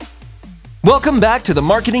Welcome back to the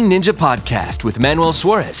Marketing Ninja Podcast with Manuel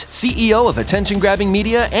Suarez, CEO of attention-grabbing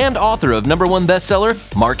media and author of #1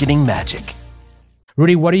 bestseller, Marketing Magic.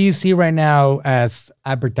 Rudy, what do you see right now as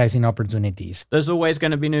advertising opportunities? There's always going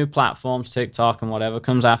to be new platforms, TikTok and whatever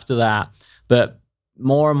comes after that. But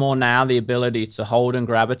more and more now, the ability to hold and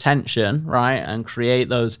grab attention, right, and create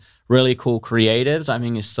those really cool creatives, I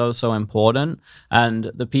think is so important. And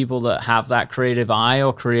the people that have that creative eye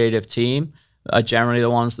or creative team are generally the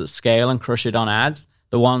ones that scale and crush it on ads.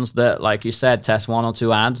 The ones that, like you said, test 1 or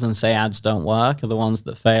 2 ads and say ads don't work are the ones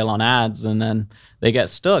that fail on ads, and then they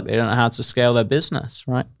get stuck. They don't know how to scale their business,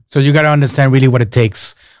 right? So you got to understand really what it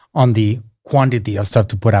takes on the quantity of stuff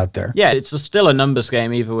to put out there. Yeah, it's still a numbers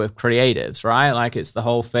game, even with creatives, right? Like it's the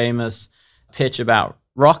whole famous pitch about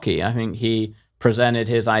Rocky. I think he presented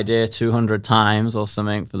his idea 200 times or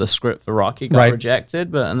something for the script for Rocky, got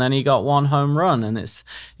rejected, and then he got 1 home run. And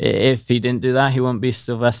if he didn't do that, he wouldn't be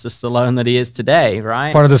Sylvester Stallone that he is today,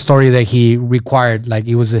 right? Part of the story that he required, like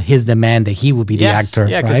it was his demand that he would be the actor.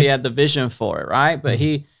 Yeah, because he had the vision for it, right? But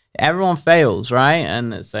everyone fails, right?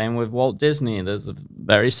 And the same with Walt Disney. There's a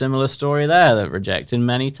very similar story there that rejected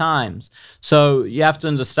many times. So you have to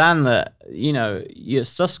understand that, your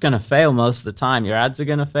stuff's going to fail most of the time. Your ads are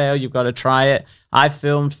going to fail. You've got to try it. I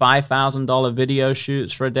filmed $5,000 video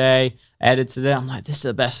shoots for a day, edited it. I'm like, this is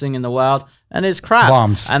the best thing in the world. And it's crap.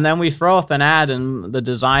 Bombs. And then we throw up an ad and the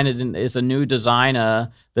designer is a new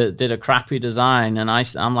designer that did a crappy design. And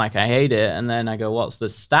I'm like, I hate it. And then I go, what's the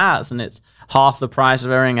stats? And it's half the price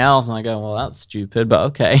of everything else. And I go, well, that's stupid, but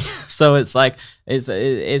okay. So it's like, it's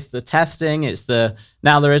the testing.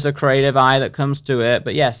 Now there is a creative eye that comes to it,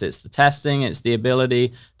 but yes, it's the testing. It's the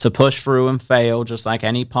ability to push through and fail, just like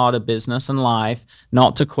any part of business and life,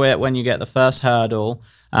 not to quit when you get the first hurdle.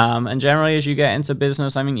 And generally, as you get into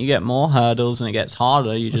business, I mean, you get more hurdles and it gets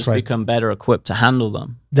harder. You just become better equipped to handle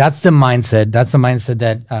them. That's the mindset. That's the mindset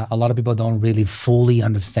that a lot of people don't really fully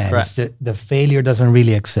understand. The failure doesn't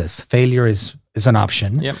really exist. Failure is an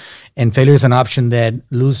option. Yep. And failure is an option that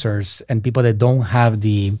losers and people that don't have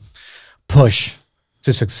the push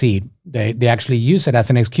to succeed, they actually use it as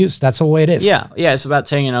an excuse. That's the way it is. Yeah, it's about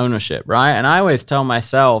taking ownership, right? And I always tell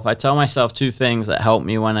myself 2 things that help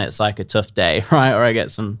me when it's like a tough day, right? Or I get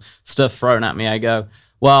some stuff thrown at me. I go,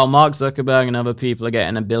 well, Mark Zuckerberg and other people are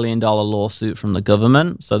getting $1 billion lawsuit from the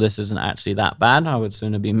government, so this isn't actually that bad. I would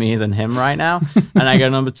sooner be me than him right now. And I go,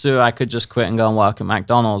 number 2, I could just quit and go and work at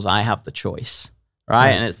McDonald's. I have the choice.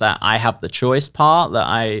 Right. And it's that I have the choice part that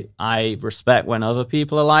I respect when other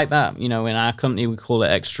people are like that. In our company, we call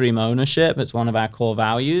it extreme ownership. It's one of our core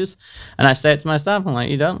values. And I say it to myself, I'm like,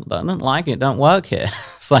 you don't like it, don't work here.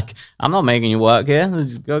 It's like, I'm not making you work here.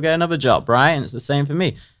 Let's go get another job, right? And it's the same for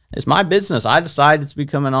me. It's my business. I decided to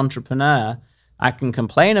become an entrepreneur. I can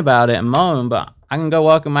complain about it and moan, but I can go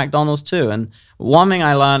work at McDonald's too. And one thing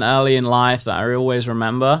I learned early in life that I always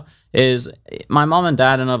remember is my mom and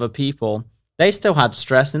dad and other people, they still had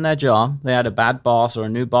stress in their job. They had a bad boss, or a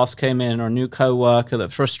new boss came in, or a new coworker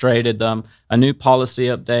that frustrated them, a new policy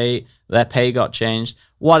update, their pay got changed,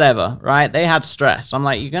 whatever, right? They had stress. I'm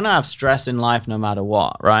like, you're going to have stress in life no matter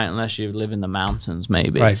what, right? Unless you live in the mountains,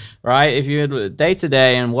 maybe, right? If you day to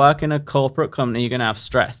day and work in a corporate company, you're going to have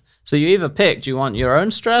stress. So you either pick, do you want your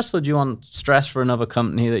own stress or do you want stress for another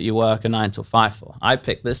company that you work a 9 to 5 for? I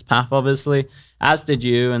picked this path, obviously, as did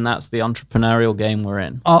you, and that's the entrepreneurial game we're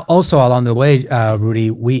in. Also, along the way,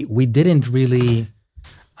 Rudy, we didn't really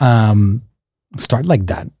start like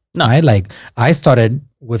that. No. Right? Like I started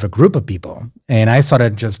with a group of people and I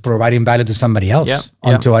started just providing value to somebody else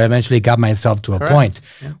until I eventually got myself to a point,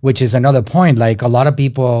 which is another point. Like a lot of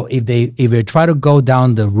people, if they try to go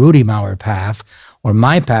down the Rudy Mawer path or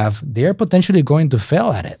my path, they're potentially going to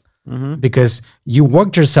fail at it. Because you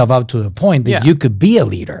worked yourself up to the point that you could be a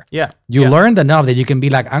leader. You learned enough that you can be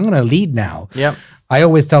like, I'm going to lead now. I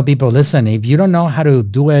always tell people, listen, if you don't know how to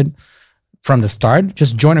do it from the start,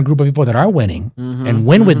 just join a group of people that are winning and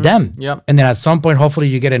win with them. And then at some point, hopefully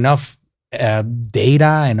you get enough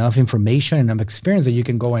data, enough information, enough experience that you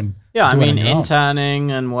can go and I mean,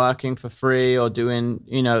 interning and working for free or doing,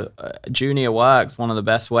 junior work's one of the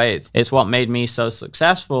best ways. It's what made me so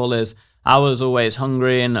successful is I was always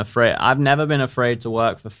hungry and afraid. I've never been afraid to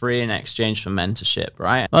work for free in exchange for mentorship,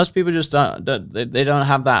 right? Most people just don't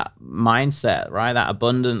have that mindset, right? That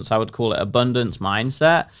abundance, I would call it abundance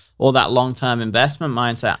mindset, or that long-term investment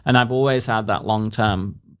mindset. And I've always had that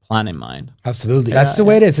long-term plan in mind. Absolutely. That's the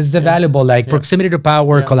way it is. It's the valuable, proximity to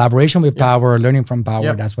power, collaboration with power, learning from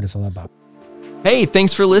power. That's what it's all about. Hey,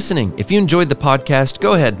 thanks for listening. If you enjoyed the podcast,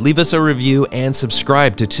 go ahead, leave us a review and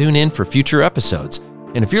subscribe to tune in for future episodes.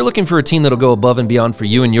 And if you're looking for a team that'll go above and beyond for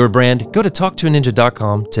you and your brand, go to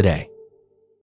talktoaninja.com today.